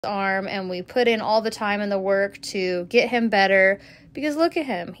arm, and we put in all the time and the work to get him better, because look at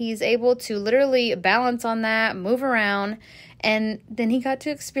him. He's able to literally balance on that, move around, and then he got to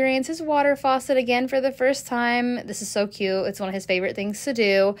experience his water faucet again for the first time. This is so cute. It's one of his favorite things to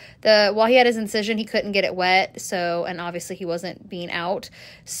do. While he had his incision, he couldn't get it wet, and obviously he wasn't being out.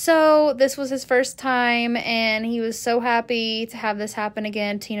 So this was his first time, and he was so happy to have this happen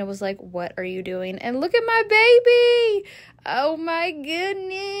again. Tina was like, "What are you doing?" And look at my baby. Oh my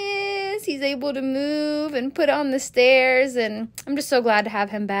goodness. He's able to move and put on the stairs, and I'm just so glad to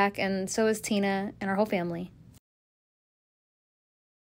have him back, and so is Tina and our whole family.